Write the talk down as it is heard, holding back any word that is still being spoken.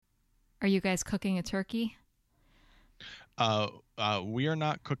Are you guys cooking a turkey? We are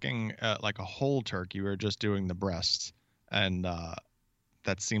not cooking like a whole turkey. We're just doing the breasts, and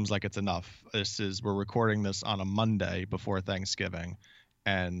that seems like it's enough. We're recording this on a Monday before Thanksgiving,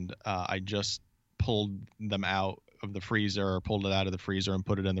 and I just pulled them out of the freezer, or pulled it out of the freezer and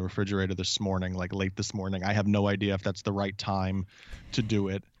put it in the refrigerator this morning, like late this morning. I have no idea if that's the right time to do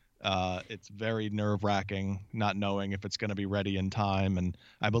it. It's very nerve-wracking not knowing if it's going to be ready in time, and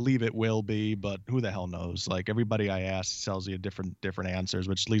I believe it will be, but who the hell knows? Like everybody I ask tells you different answers,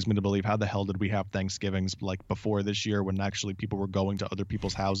 which leads me to believe, how the hell did we have Thanksgivings like before this year when actually people were going to other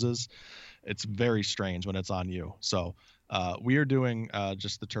people's houses? It's very strange when it's on you. So we are doing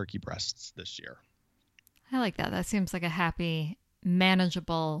just the turkey breasts this year. I like that. That seems like a happy,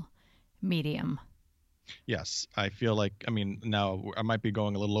 manageable medium. Yes, I feel like, I mean, now I might be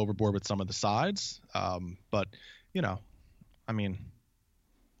going a little overboard with some of the sides, but you know, I mean,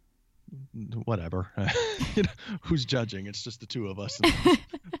 whatever. You know, who's judging? It's just the two of us, and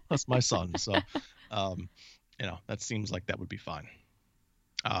plus my son. So, that seems like that would be fine.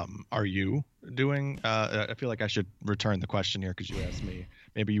 Are you doing? I feel like I should return the question here because you asked me.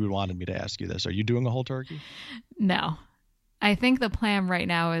 Maybe you wanted me to ask you this. Are you doing a whole turkey? No. I think the plan right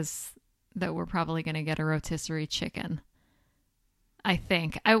now is that we're probably going to get a rotisserie chicken. I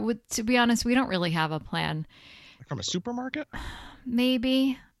think. I would, to be honest, we don't really have a plan. Like from a supermarket?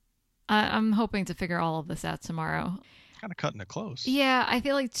 Maybe. I'm hoping to figure all of this out tomorrow. Kind of cutting it close. Yeah, I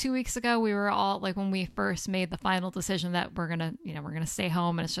feel like 2 weeks ago we were all like, when we first made the final decision that we're gonna stay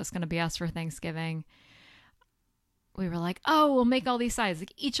home and it's just gonna be us for Thanksgiving. We were like, oh, we'll make all these sides.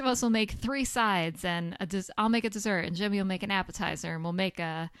 Like each of us will make three sides, and I'll make a dessert, and Jimmy will make an appetizer, and we'll make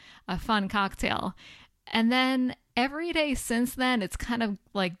a fun cocktail. And then every day since then, it's kind of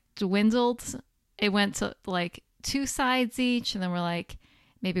like dwindled. It went to like two sides each, and then we're like,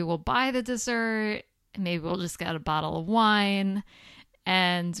 maybe we'll buy the dessert, and maybe we'll just get a bottle of wine.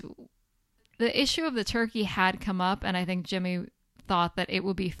 And the issue of the turkey had come up, and I think Jimmy thought that it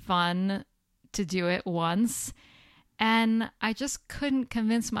would be fun to do it once. And I just couldn't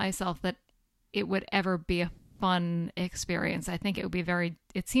convince myself that it would ever be a fun experience. I think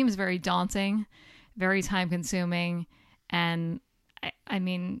it seems very daunting, very time consuming. And I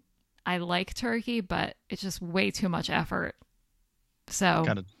mean, I like turkey, but it's just way too much effort. So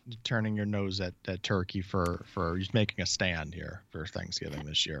Kind of turning your nose at turkey for just making a stand here for Thanksgiving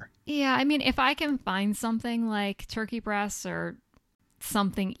this year. yeah, I mean, if I can find something like turkey breasts or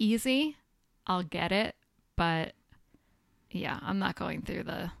something easy, I'll get it. But yeah, I'm not going through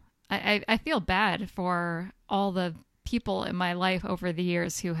I feel bad for all the people in my life over the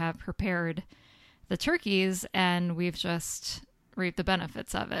years who have prepared the turkeys, and we've just reaped the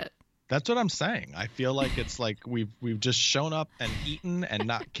benefits of it. That's what I'm saying. I feel like it's like we've just shown up and eaten and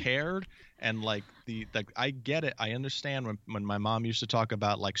not cared. And like I get it. I understand when my mom used to talk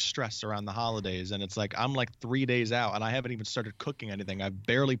about like stress around the holidays, and it's like I'm like 3 days out and I haven't even started cooking anything. I've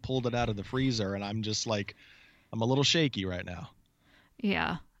barely pulled it out of the freezer, and I'm just like, I'm a little shaky right now.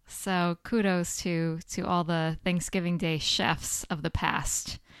 Yeah. So kudos to all the Thanksgiving Day chefs of the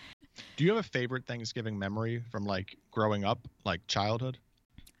past. Do you have a favorite Thanksgiving memory from like growing up, like childhood?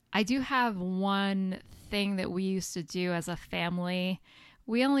 I do have one thing that we used to do as a family.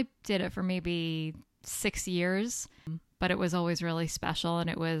 We only did it for maybe 6 years, but it was always really special. And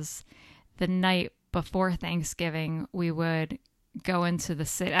it was the night before Thanksgiving, we would go into the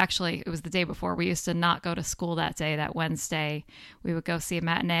city. Actually, it was the day before. We used to not go to school that day, that Wednesday. We would go see a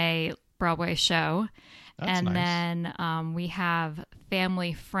matinee Broadway show. That's And nice. then we have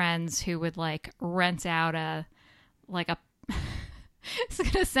family friends who would like rent out a it's going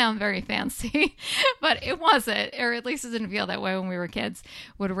to sound very fancy, but it wasn't, or at least it didn't feel that way when we were kids,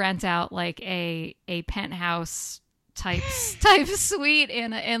 would rent out like a penthouse type suite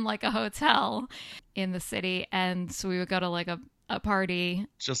in like a hotel in the city. And so we would go to like a party,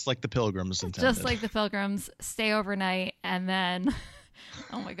 Just like the Pilgrims just intended. like the Pilgrims, stay overnight, and then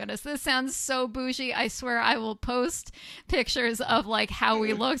oh my goodness, this sounds so bougie. I swear I will post pictures of like how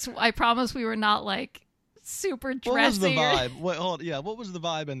we looked. I promise we were not like super What was the dressy vibe? What was the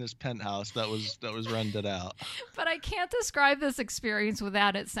vibe in this penthouse that was rented out? but I can't describe this experience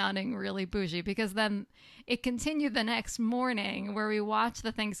without it sounding really bougie, because then it continued the next morning where we watched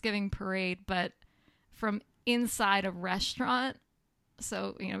the Thanksgiving parade, but from inside a restaurant.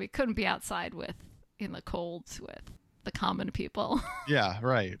 So, we couldn't be outside in the cold with the common people. Yeah,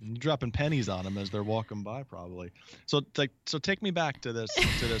 right. You're dropping pennies on them as they're walking by, probably. So take me back to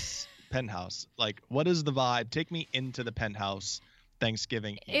this penthouse. Like, what is the vibe? Take me into the penthouse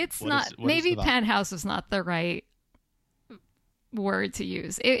Thanksgiving Eve. It's not, What is maybe the vibe? penthouse is not the right word to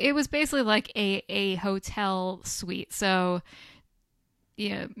use. It was basically like a hotel suite. So,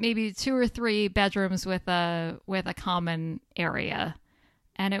 maybe 2 or 3 bedrooms with a common area.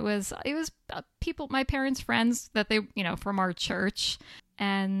 And it was people, my parents' friends that they, from our church,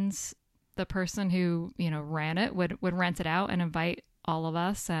 and the person who, ran it would rent it out and invite all of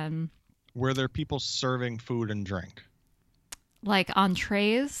us. And were there people serving food and drink? Like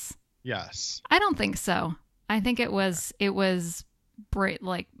entrees? Yes. I don't think so. I think it was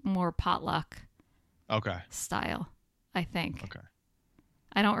like more potluck. Okay. Style, I think. Okay.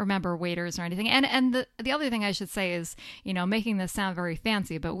 I don't remember waiters or anything. And the other thing I should say is, making this sound very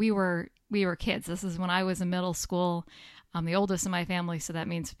fancy, but we were kids. This is when I was in middle school. I'm the oldest in my family, so that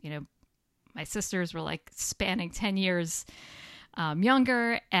means, my sisters were like spanning 10 years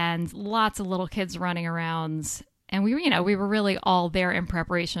younger, and lots of little kids running around. And we were really all there in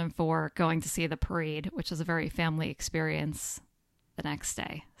preparation for going to see the parade, which was a very family experience the next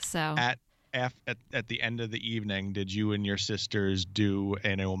day. So at the end of the evening, did you and your sisters do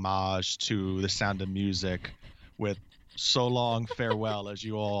an homage to The Sound of Music with "So Long, Farewell" as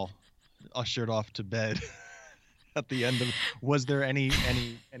you all ushered off to bed at the end of? Was there any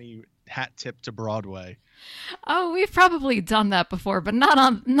hat tip to Broadway? Oh, we've probably done that before, but not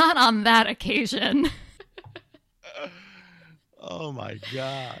on that occasion. Oh my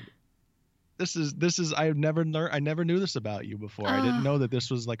God. This is I never knew this about you before. I didn't know that this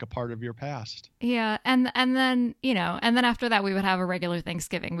was like a part of your past. Yeah, and then, and then after that we would have a regular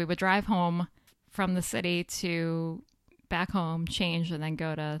Thanksgiving. We would drive home from the city to back home, change, and then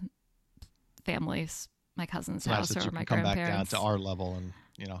go to family's, my cousin's house or my grandparents. Come back down to our level and,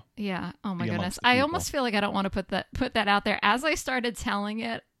 Yeah. Oh my goodness. I almost feel like I don't want to put that out there. As I started telling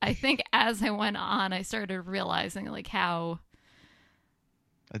it, I think as I went on, I started realizing like how.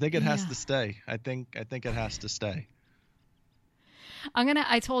 I think it has to stay. I think it has to stay.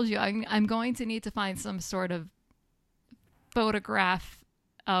 I told you, I'm going to need to find some sort of photograph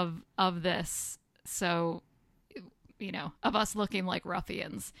of this. So, of us looking like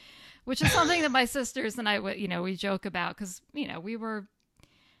ruffians, which is something that my sisters and I would, we joke about because, we were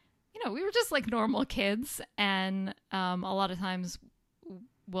just like normal kids. And a lot of times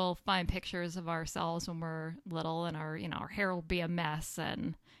we'll find pictures of ourselves when we're little and our hair will be a mess.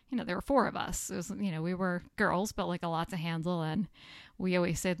 And, there were 4 of us. It was, we were girls, but like a lot to handle. And we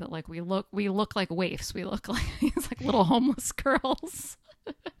always said that like we look like waifs. We look like, it's like little homeless girls,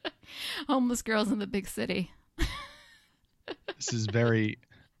 homeless girls in the big city.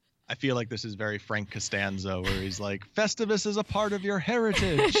 I feel like this is very Frank Costanzo, where he's like, Festivus is a part of your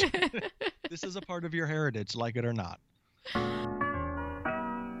heritage. This is a part of your heritage, like it or not. A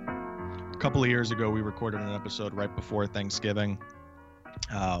couple of years ago, we recorded an episode right before Thanksgiving.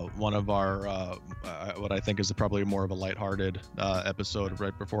 One of our, what I think is probably more of a lighthearted episode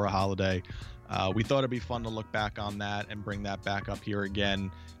right before a holiday. We thought it'd be fun to look back on that and bring that back up here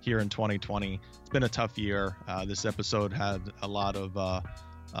again here in 2020. It's been a tough year. This episode had a lot of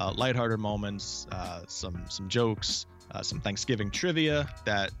lighthearted moments, some jokes, some Thanksgiving trivia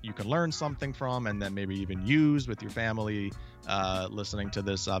that you can learn something from and then maybe even use with your family listening to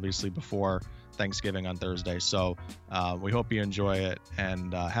this, obviously, before Thanksgiving on Thursday. So we hope you enjoy it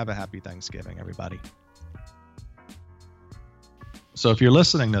and have a happy Thanksgiving, everybody. So if you're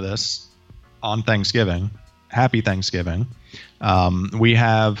listening to this on Thanksgiving, happy Thanksgiving. We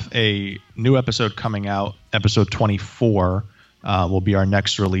have a new episode coming out, episode 24. Will be our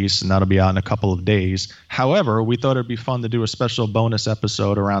next release, and that'll be out in a couple of days. However, we thought it'd be fun to do a special bonus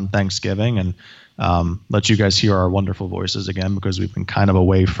episode around Thanksgiving and let you guys hear our wonderful voices again, because we've been kind of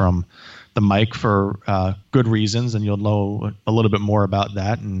away from the mic for good reasons, and you'll know a little bit more about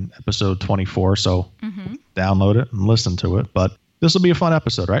that in episode 24. So download it and listen to it. But this will be a fun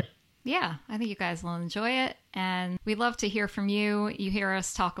episode, right? Yeah, I think you guys will enjoy it, and we'd love to hear from you. You hear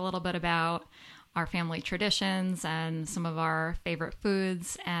us talk a little bit about our family traditions and some of our favorite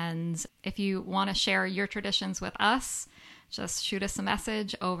foods. And if you want to share your traditions with us, just shoot us a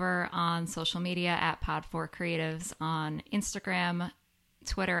message over on social media at Pod4Creatives on Instagram,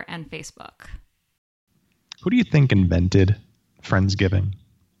 Twitter, and Facebook. Who do you think invented Friendsgiving?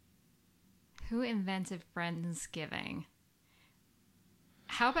 Who invented Friendsgiving?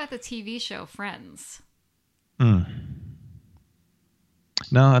 How about the TV show Friends? No,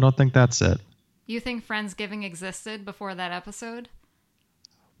 I don't think that's it. You think Friendsgiving existed before that episode?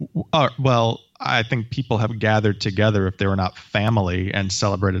 Well, I think people have gathered together if they were not family and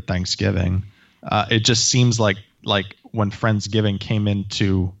celebrated Thanksgiving. It just seems like when Friendsgiving came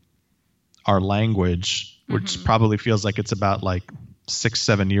into our language, which probably feels like it's about like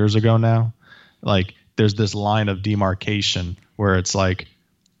 6-7 years ago now, like there's this line of demarcation where it's like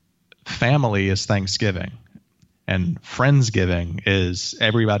family is Thanksgiving and Friendsgiving is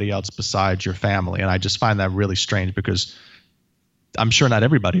everybody else besides your family. And I just find that really strange because I'm sure not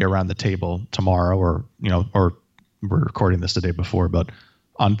everybody around the table tomorrow or, or we're recording this the day before, but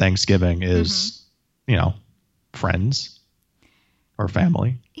on Thanksgiving is, friends or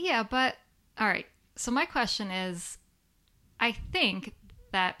family. Yeah, but all right. So my question is, I think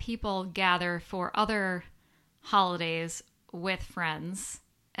that people gather for other holidays with friends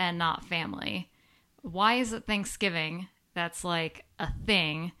and not family. Why is it Thanksgiving that's like a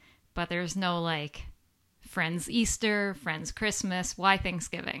thing, but there's no like Friends Easter, Friends Christmas? Why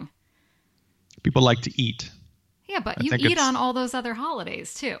Thanksgiving? People like to eat. Yeah, but you eat on all those other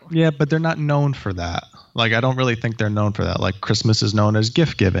holidays too. Yeah, but they're not known for that. Like, I don't really think they're known for that. Like, Christmas is known as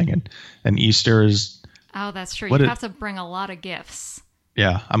gift giving, and Easter is. Oh, that's true. You have to bring a lot of gifts.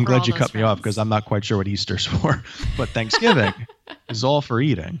 Yeah, I'm glad you cut me off because I'm not quite sure what Easter's for. But Thanksgiving is all for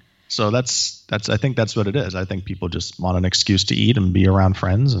eating. So that's I think that's what it is. I think people just want an excuse to eat and be around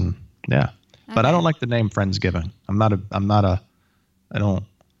friends, and yeah. Okay. But I don't like the name Friendsgiving.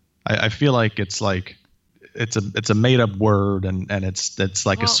 I feel like it's a made up word and it's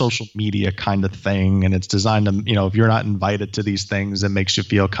like a social media kind of thing, and it's designed to, if you're not invited to these things, it makes you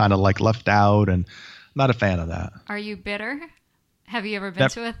feel kind of like left out, and I'm not a fan of that. Are you bitter? Have you ever been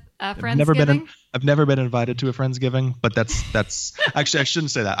to a Friendsgiving? I've never been invited to a Friendsgiving, but that's actually, I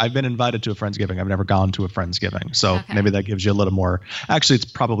shouldn't say that. I've been invited to a Friendsgiving. I've never gone to a Friendsgiving. So maybe that gives you a little more. Actually, it's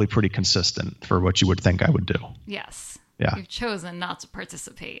probably pretty consistent for what you would think I would do. Yes. Yeah. You've chosen not to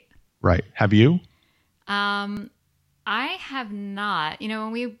participate. Right. Have you? I have not.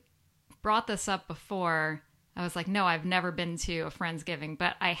 When we brought this up before, I was like, no, I've never been to a Friendsgiving,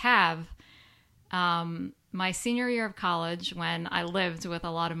 but I have. My senior year of college, when I lived with a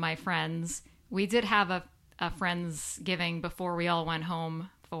lot of my friends, we did have a Friendsgiving before we all went home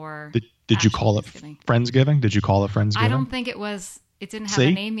for. Did you call it Friendsgiving? Did you call it Friendsgiving? I don't think it was. It didn't have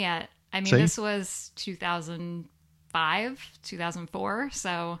a name yet. I mean, this was 2005, 2004.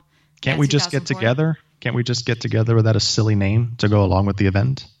 So. Can't we just get together? Can't we just get together without a silly name to go along with the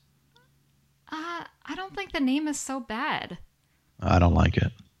event? I don't think the name is so bad. I don't like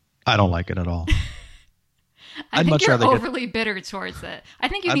it. I don't like it at all. I think you're overly bitter towards it. I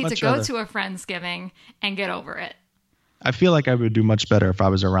think you need to go to a Friendsgiving and get over it. I feel like I would do much better if I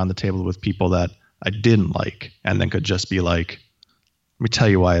was around the table with people that I didn't like, and then could just be like, "Let me tell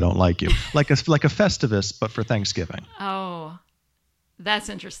you why I don't like you," like a Festivus, but for Thanksgiving. Oh, that's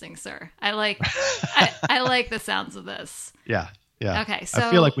interesting, sir. I like I like the sounds of this. Yeah. Okay, so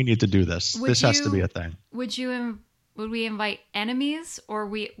I feel like we need to do this. This has to be a thing. Would we invite enemies, or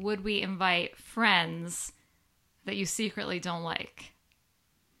would we invite friends that you secretly don't like?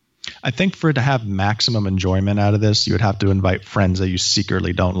 I think for it to have maximum enjoyment out of this, you would have to invite friends that you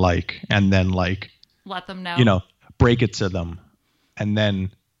secretly don't like, and then let them know. Break it to them, and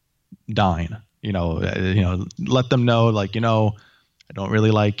then dine. Let them know, I don't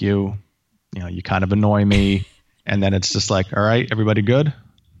really like you. You kind of annoy me, and then it's just like, all right, everybody good?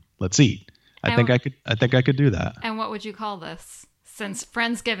 Let's eat. I think I could do that. And what would you call this? Since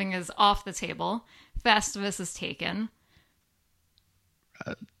Friendsgiving is off the table, Festivus is taken.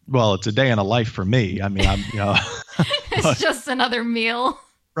 Well, it's a day in a life for me. I mean, it's just another meal.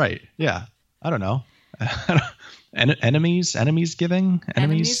 Right. Yeah. I don't know. Enemies giving.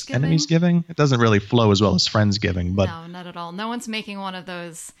 It doesn't really flow as well as Friendsgiving, but no, not at all. No one's making one of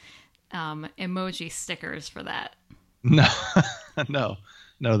those emoji stickers for that. No,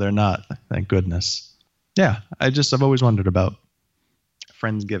 no, they're not. Thank goodness. Yeah, I've always wondered about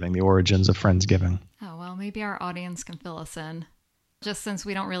Friendsgiving, the origins of Friendsgiving. Oh, well, maybe our audience can fill us in. Just since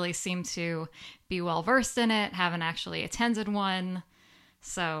we don't really seem to be well versed in it, haven't actually attended one.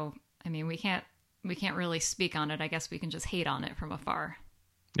 So, I mean, we can't really speak on it. I guess we can just hate on it from afar.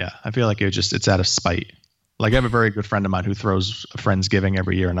 Yeah, I feel like it's out of spite. Like, I have a very good friend of mine who throws a Friendsgiving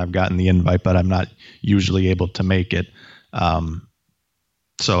every year, and I've gotten the invite, but I'm not usually able to make it.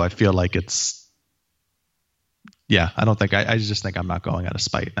 So I feel like I just think I'm not going out of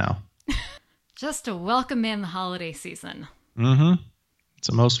spite now. Just to welcome in the holiday season. Mm-hmm. It's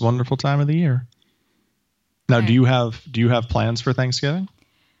the most wonderful time of the year. Now, okay. Do you have plans for Thanksgiving?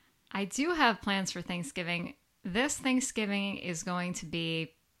 I do have plans for Thanksgiving. This Thanksgiving is going to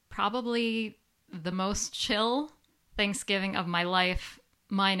be probably the most chill Thanksgiving of my life,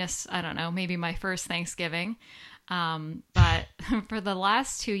 minus, I don't know, maybe my first Thanksgiving. But for the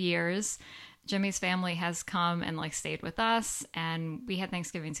last 2 years, Jimmy's family has come and stayed with us, and we had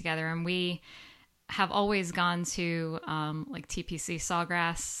Thanksgiving together, and we have always gone to like TPC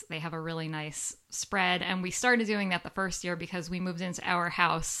Sawgrass. They have a really nice spread, and we started doing that the first year because we moved into our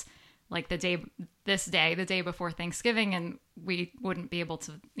house like the day before Thanksgiving, and we wouldn't be able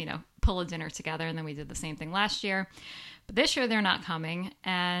to, pull a dinner together. And then we did the same thing last year. But this year they're not coming,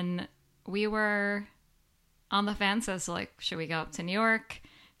 and we were on the fence as to, like, should we go up to New York?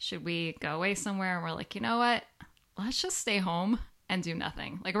 Should we go away somewhere? And we're like, you know what? Let's just stay home and do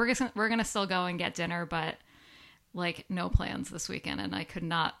nothing. Like, we're gonna still go and get dinner, but like no plans this weekend, and I could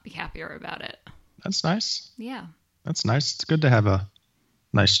not be happier about it. That's nice. Yeah. That's nice. It's good to have a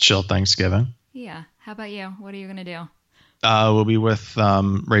nice chill Thanksgiving. Yeah. How about you? What are you gonna do? We'll be with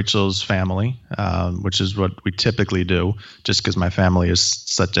Rachel's family, which is what we typically do, just because my family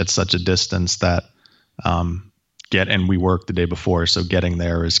is at such a distance that and we work the day before, so getting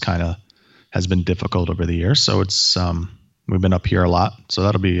there has been difficult over the years. So it's we've been up here a lot, so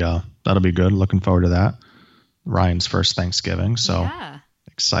that'll be good. Looking forward to that. Ryan's first Thanksgiving, so yeah.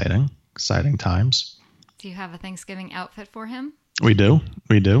 exciting times. Do you have a Thanksgiving outfit for him? We do.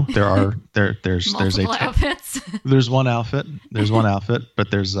 There's multiple outfits. There's one outfit, but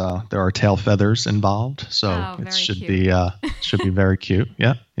there are tail feathers involved, so it should be very cute.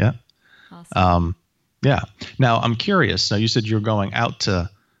 Yeah. Awesome. Yeah. Now I'm curious. Now you said you're going out to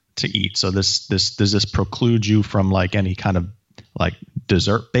eat. So does this preclude you from like any kind of like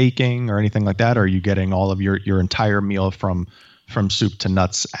dessert baking or anything like that? Or are you getting all of your entire meal from soup to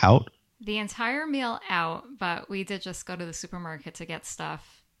nuts out? The entire meal out, but we did just go to the supermarket to get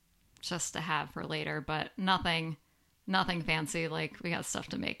stuff just to have for later, but nothing fancy. Like, we got stuff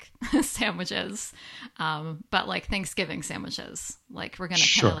to make sandwiches, but like Thanksgiving sandwiches. Like, we're gonna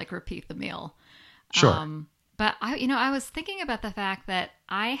kind of like repeat the meal. Sure. But I was thinking about the fact that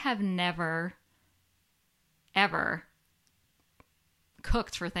I have never, ever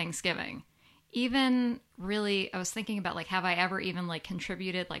cooked for Thanksgiving. Even really, I was thinking about like, have I ever even like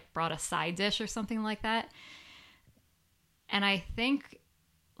contributed, like brought a side dish or something like that? And I think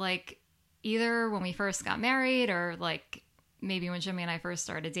like either when we first got married or like maybe when Jimmy and I first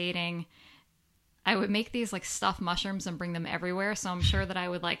started dating, I would make these like stuffed mushrooms and bring them everywhere. So I'm sure that I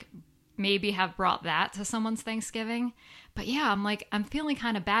would like maybe have brought that to someone's Thanksgiving. But yeah, I'm feeling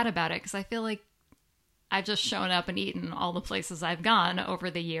kind of bad about it because I feel like I've just shown up and eaten all the places I've gone over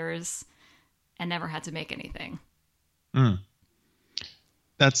the years and never had to make anything.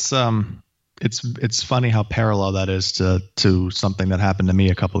 That's it's funny how parallel that is to something that happened to me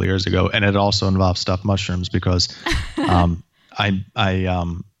a couple of years ago, and it also involves stuffed mushrooms because I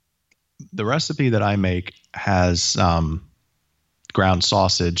the recipe that I make has ground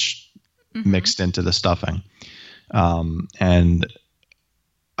sausage mixed into the stuffing, and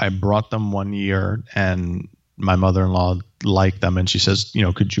I brought them one year, and my mother-in-law liked them, and she says,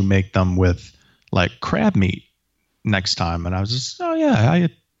 could you make them with like crab meat next time? And I was just, oh yeah,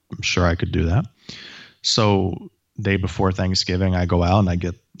 I'm sure I could do that. So day before Thanksgiving, I go out and I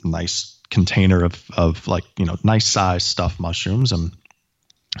get a nice container of like, nice size stuffed mushrooms, and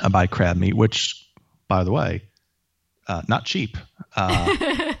I buy crab meat, which, by the way, not cheap.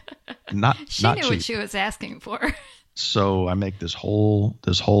 Not she not knew cheap. what she was asking for. So I make this whole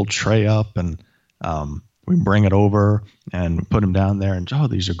tray up, and we bring it over and put them down there, and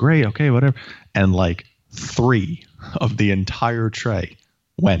these are great. Okay, whatever. And like 3 of the entire tray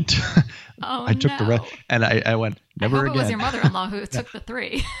went. Oh, I took the rest, and I went, never I hope again. It was your mother-in-law who took the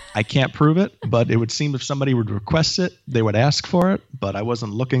 3. I can't prove it, but it would seem if somebody would request it, they would ask for it. But I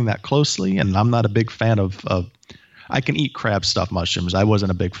wasn't looking that closely, and I'm not a big fan of. I can eat crab stuffed mushrooms. I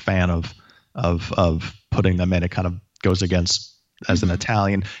wasn't a big fan of putting them in. It kind of goes against, as an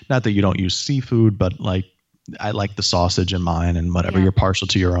Italian, not that you don't use seafood, but like I like the sausage in mine, and whatever, you're partial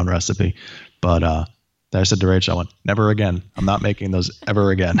to your own recipe. But I said to Rachel, I went, never again. I'm not making those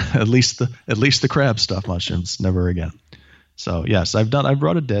ever again. at least the crab stuffed mushrooms, never again. So yes, I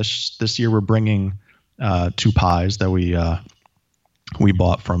brought a dish this year. We're bringing 2 pies that we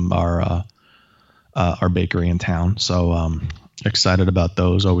bought from our bakery in town. So excited about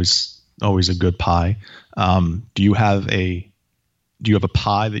those. Always a good pie. Do you have a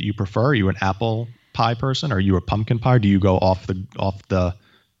pie that you prefer? Are you an apple pie person? Or are you a pumpkin pie? Do you go off the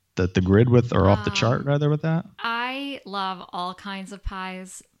grid with, or off the chart rather, with that? I love all kinds of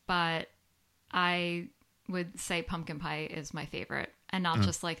pies, but I would say pumpkin pie is my favorite, and not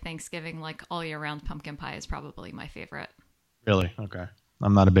just like Thanksgiving, like all year round. Pumpkin pie is probably my favorite. Really? Okay.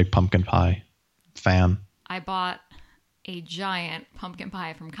 I'm not a big pumpkin pie fan. I bought a giant pumpkin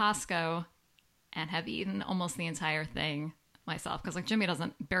pie from Costco and have eaten almost the entire thing myself, because like Jimmy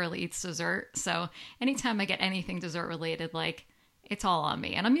barely eats dessert. So anytime I get anything dessert related, like it's all on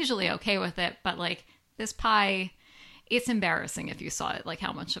me. And I'm usually okay with it, but like this pie, it's embarrassing if you saw it, like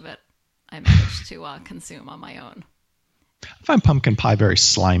how much of it I managed to consume on my own. I find pumpkin pie very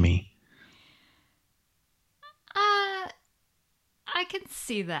slimy. I can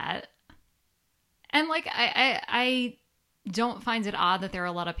see that. And like I don't find it odd that there are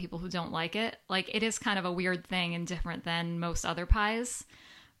a lot of people who don't like it. Like it is kind of a weird thing and different than most other pies,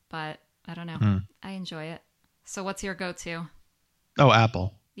 but I don't know. I enjoy it. So what's your go-to? Oh,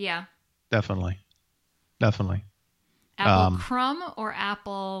 apple. Yeah. Definitely. Apple crumb or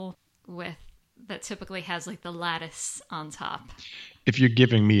apple with that typically has like the lattice on top? If you're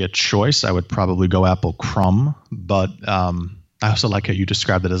giving me a choice, I would probably go apple crumb, but I also like how you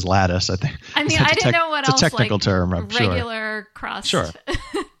described it as lattice. I think. I mean, I didn't know what else. It's a technical like term, I'm regular crust. Sure.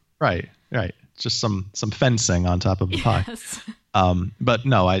 Right. Just some fencing on top of the pie. Yes. But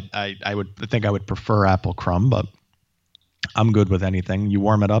no, I think I would prefer apple crumb, but I'm good with anything. You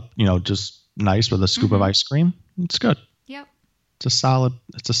warm it up, just nice with a scoop of ice cream. It's good. Yep. It's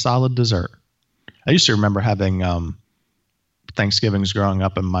a solid dessert. I used to remember having Thanksgivings growing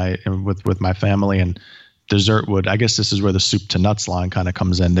up with my family, and dessert I guess this is where the soup to nuts line kind of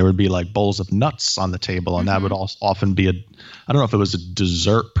comes in. There would be like bowls of nuts on the table, and that would often be I don't know if it was a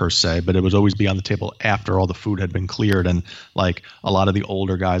dessert per se, but it would always be on the table after all the food had been cleared. And like a lot of the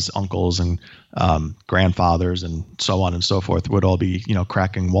older guys, uncles and grandfathers and so on and so forth would all be,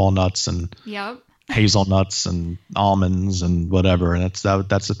 cracking walnuts and hazelnuts and almonds and whatever. And that's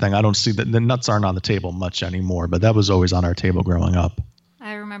the thing. I don't see that the nuts aren't on the table much anymore, but that was always on our table growing up.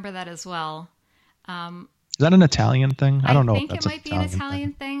 I remember that as well. Is that an Italian thing? I don't know. I think it might be an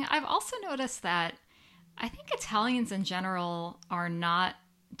Italian thing. I've also noticed that I think Italians in general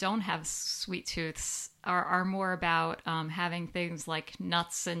don't have sweet tooths, are more about having things like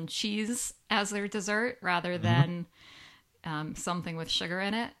nuts and cheese as their dessert rather than something with sugar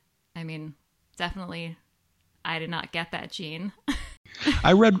in it. I mean, definitely, I did not get that gene.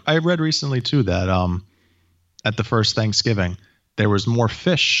 I read recently too that at the first Thanksgiving there was more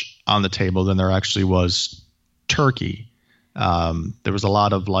fish on the table than there actually was turkey. There was a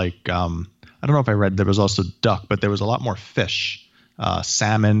lot of I don't know if I read there was also duck, but there was a lot more fish,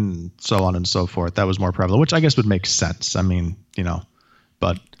 salmon, and so on and so forth. That was more prevalent, which I guess would make sense. I mean,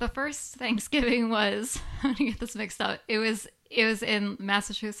 but the first Thanksgiving was, I'm gonna get this mixed up. It was in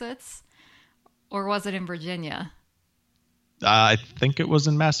Massachusetts, or was it in Virginia? I think it was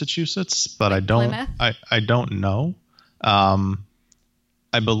in Massachusetts, but like I don't know.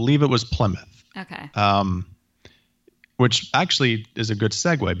 I believe it was Plymouth. Okay. Which actually is a good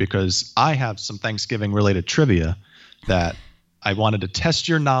segue because I have some Thanksgiving related trivia that I wanted to test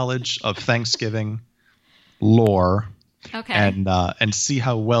your knowledge of Thanksgiving lore. Okay. And see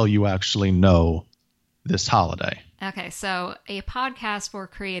how well you actually know this holiday. Okay, so a podcast for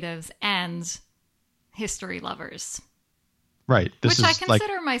creatives and history lovers. Right. Which I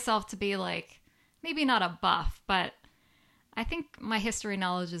consider myself to be maybe not a buff, but I think my history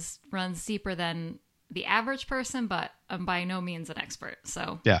knowledge runs deeper than the average person, but I'm by no means an expert.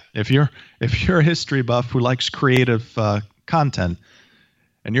 So yeah, if you're a history buff who likes creative content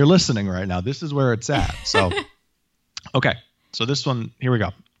and you're listening right now, this is where it's at. So okay, so this one, here we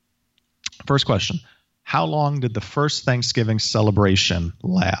go. First question: how long did the first Thanksgiving celebration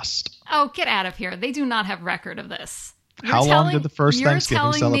last? Oh, get out of here! They do not have record of this. How long did the first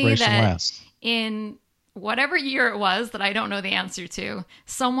Thanksgiving celebration last? In whatever year it was that I don't know the answer to,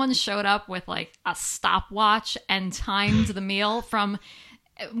 someone showed up with a stopwatch and timed the meal from,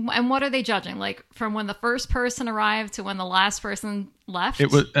 and what are they judging? From when the first person arrived to when the last person left?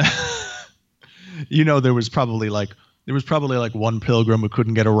 It was, there was probably one pilgrim who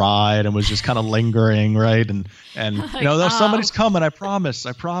couldn't get a ride and was just kind of lingering, right? And somebody's coming. I promise.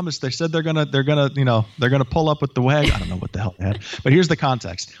 They said they're gonna pull up with the wagon. I don't know what the hell they had, but here's the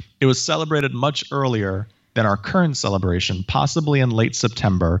context. It was celebrated much earlier than our current celebration, possibly in late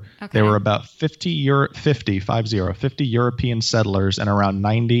September. Okay. There were about 50 European settlers and around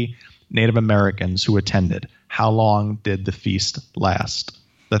 90 Native Americans who attended. How long did the feast last?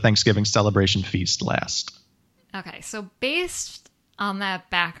 The Thanksgiving celebration feast last? Okay, so based on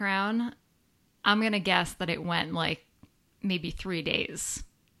that background, I'm going to guess that it went maybe 3 days.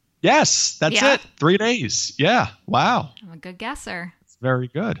 Yes, that's it. 3 days. Yeah. Wow. I'm a good guesser. It's very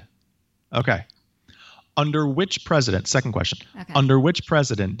good. Okay. Under which president, second question, okay. Under which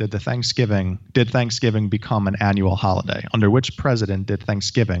president did Thanksgiving become an annual holiday? Under which president did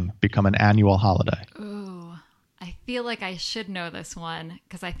Thanksgiving become an annual holiday? Ooh, I feel like I should know this one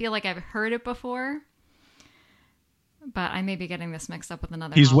because I feel like I've heard it before. But I may be getting this mixed up with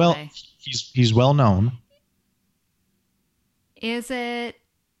another holiday. He's well known. Is it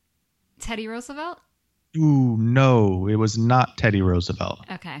Teddy Roosevelt? Ooh, no, it was not Teddy Roosevelt.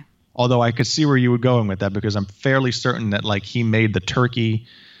 Okay. Although I could see where you were going with that, because I'm fairly certain that like he made the turkey.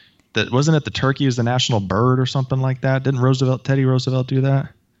 That wasn't it. The turkey is the national bird or something like that. Didn't Teddy Roosevelt do that?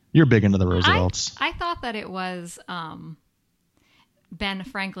 You're big into the Roosevelts. I thought that it was Ben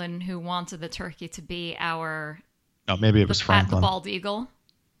Franklin who wanted the turkey to be our. Oh, maybe it was Franklin. The bald eagle.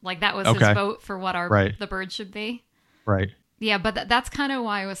 Like that was Okay. his vote for what the bird should be. Right. Yeah, but that's kind of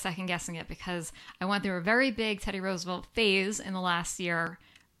why I was second guessing it, because I went through a very big Teddy Roosevelt phase in the last year,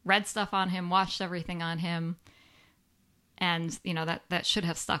 read stuff on him, watched everything on him, and that should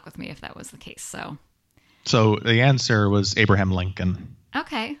have stuck with me if that was the case. So the answer was Abraham Lincoln.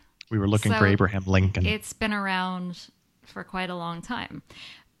 Okay. We were looking for Abraham Lincoln. It's been around for quite a long time.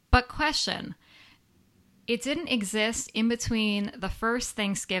 But question, it didn't exist in between the first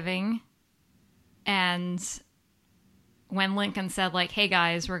Thanksgiving and when Lincoln said, like, hey,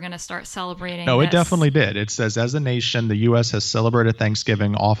 guys, we're going to start celebrating No, this. it definitely did. It says, as a nation, the U.S. has celebrated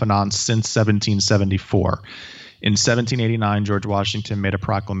Thanksgiving off and on since 1774. In 1789, George Washington made a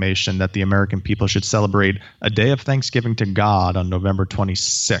proclamation that the American people should celebrate a day of Thanksgiving to God on November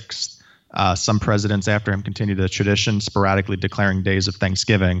 26th. Some presidents after him continued the tradition, sporadically declaring days of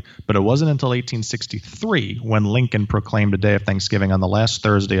Thanksgiving, but it wasn't until 1863 when Lincoln proclaimed a day of Thanksgiving on the last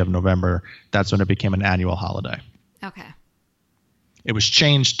Thursday of November. That's when it became an annual holiday. Okay. It was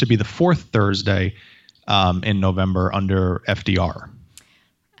changed to be the fourth Thursday in November under FDR.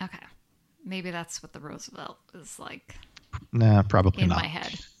 Okay. Maybe that's what the Roosevelt is like. Nah, probably in not. My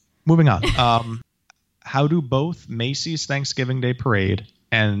head. Moving on. How do both Macy's Thanksgiving Day Parade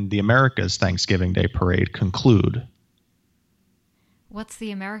and the America's Thanksgiving Day Parade conclude? What's the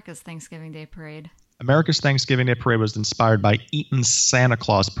America's Thanksgiving Day Parade? America's Thanksgiving Day Parade was inspired by Eaton's Santa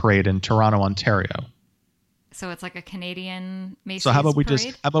Claus Parade in Toronto, Ontario. So it's like a Canadian Macy's So how about we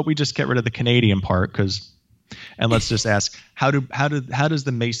parade? just get rid of the Canadian part, and let's just ask how does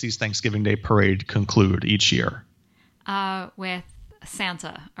the Macy's Thanksgiving Day Parade conclude each year? With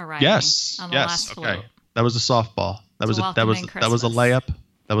Santa arriving. Yes. On the yes. last Okay. float. That was a softball. That was a layup.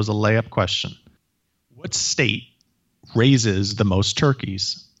 That was a layup question. What state raises the most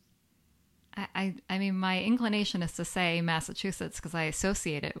turkeys? I mean, my inclination is to say Massachusetts because I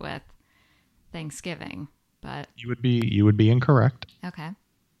associate it with Thanksgiving, but You would be incorrect. okay.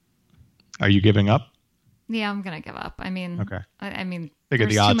 Are you giving up? Yeah, I'm gonna give up. I mean, Okay. I mean, Figure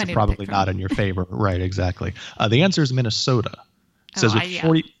there's the too odds many are to pick probably from. not in your favor. Right, exactly. The answer is Minnesota. It says with yeah,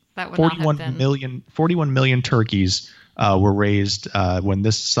 40, that would not have been. 41 million turkeys were raised when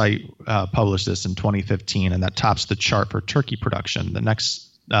this site published this in 2015, and that tops the chart for turkey production. The next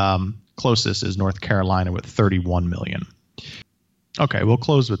closest is North Carolina with 31 million. Okay, we'll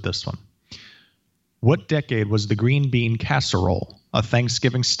close with this one. What decade was the green bean casserole, a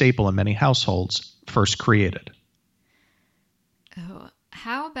Thanksgiving staple in many households, first created? Oh,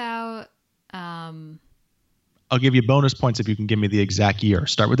 how about I'll give you bonus points if you can give me the exact year.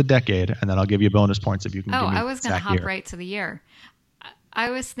 Start with the decade, and then I'll give you bonus points if you can give me the exact year. I was going to hop right to the year. I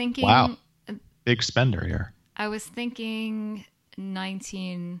was thinking... Wow. Big spender here. I was thinking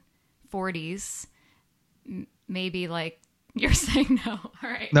 1940s. Maybe like... You're saying no. All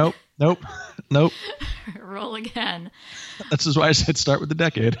right. Nope. Roll again. That's just why I said start with the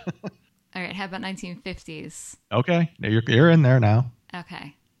decade. All right. How about 1950s? Okay. You're in there now.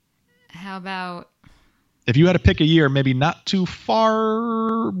 Okay. How about... If you had to pick a year, maybe not too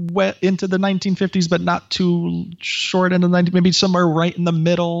far into the 1950s, but not too short into the 1950s, maybe somewhere right in the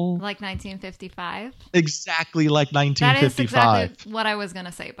middle. Like 1955? Exactly like 1955. That is exactly what I was going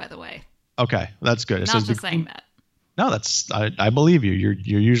to say, by the way. Okay, that's good. Not just saying that. No, I believe you.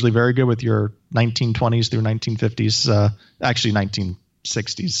 You're usually very good with your 1920s through 1950s, actually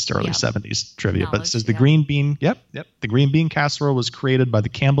 1960s, early 70s trivia. But it says the green bean. Yep. The green bean casserole was created by the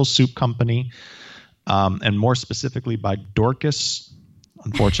Campbell Soup Company. And more specifically by Dorcas,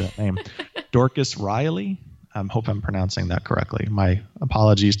 unfortunate name, Dorcas Riley. I hope I'm pronouncing that correctly. My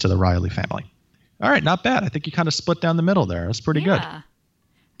apologies to the Riley family. All right, not bad. I think you kind of split down the middle there. That's pretty good. That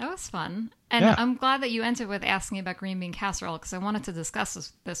was fun. And I'm glad that you ended with asking about green bean casserole because I wanted to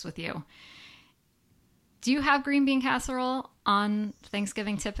discuss this with you. Do you have green bean casserole on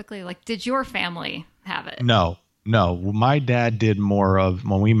Thanksgiving typically? Like, did your family have it? No. My dad did more of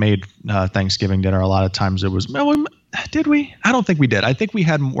when we made Thanksgiving dinner. A lot of times it was. Did we? I don't think we did. I think we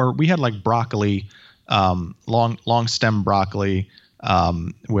had more. We had like broccoli, long stem broccoli,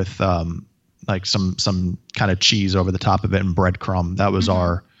 with like some kind of cheese over the top of it and breadcrumb. That was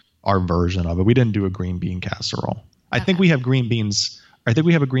our version of it. We didn't do a green bean casserole. I think we have green beans. I think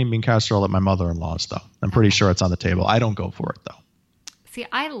we have a green bean casserole at my mother-in-law's, though. I'm pretty sure it's on the table. I don't go for it, though. See,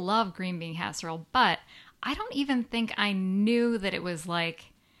 I love green bean casserole, but I don't even think I knew that it was like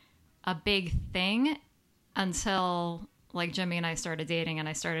a big thing until like Jimmy and I started dating and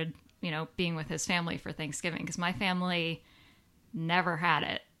I started, being with his family for Thanksgiving, because my family never had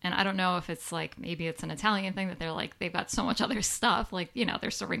it. And I don't know if it's like, maybe it's an Italian thing that they're like, they've got so much other stuff, like,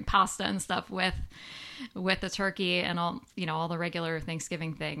 they're serving pasta and stuff with the turkey and all the regular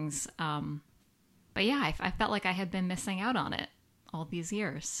Thanksgiving things. But yeah, I felt like I had been missing out on it all these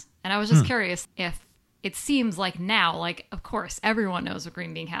years. And I was just curious if it seems like now, like, of course, everyone knows what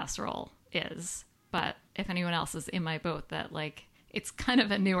green bean casserole is, but if anyone else is in my boat that like, it's kind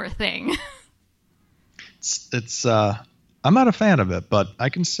of a newer thing. It's I'm not a fan of it, but I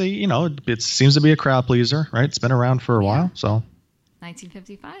can see, it seems to be a crowd pleaser, right? It's been around for a while, so.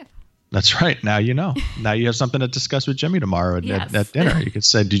 1955. That's right. Now you know. Now you have something to discuss with Jimmy tomorrow Yes. at dinner. You could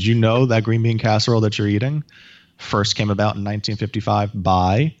say, did you know that green bean casserole that you're eating first came about in 1955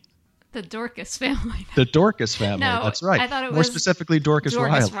 by the Dorcas family. The Dorcas family. No, that's right. I thought it More was specifically, Dorcas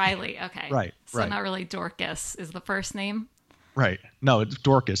Riley. Riley. Okay. Right. So right. not really Dorcas is the first name. Right. No,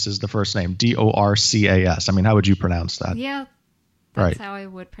 Dorcas is the first name. Dorcas. I mean, how would you pronounce that? Yeah. That's how I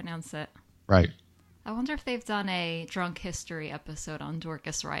would pronounce it. Right. I wonder if they've done a drunk history episode on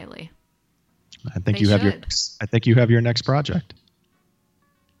Dorcas Riley. I think you have your next project.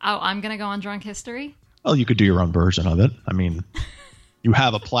 Oh, I'm gonna go on drunk history? Well, you could do your own version of it. I mean, you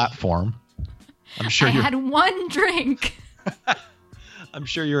have a platform. I'm sure I had one drink. I'm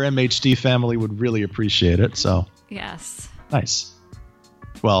sure your MHD family would really appreciate it. So yes. Nice.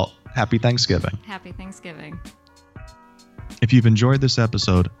 Well, happy Thanksgiving. Happy Thanksgiving. If you've enjoyed this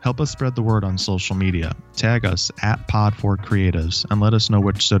episode, help us spread the word on social media. Tag us at Pod4Creatives and let us know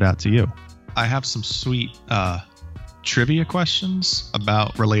which stood out to you. I have some sweet trivia questions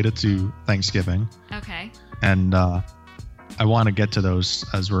related to Thanksgiving. Okay. And I want to get to those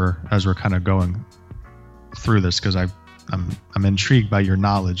as we're kind of going through this, because I'm intrigued by your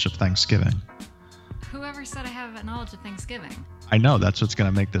knowledge of Thanksgiving. Whoever said I have a knowledge of Thanksgiving? I know, that's what's going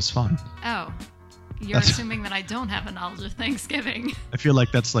to make this fun. Oh, you're assuming that I don't have a knowledge of Thanksgiving. I feel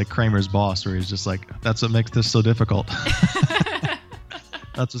like that's like Kramer's boss, where he's just like, that's what makes this so difficult.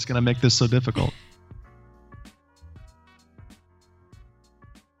 That's what's going to make this so difficult.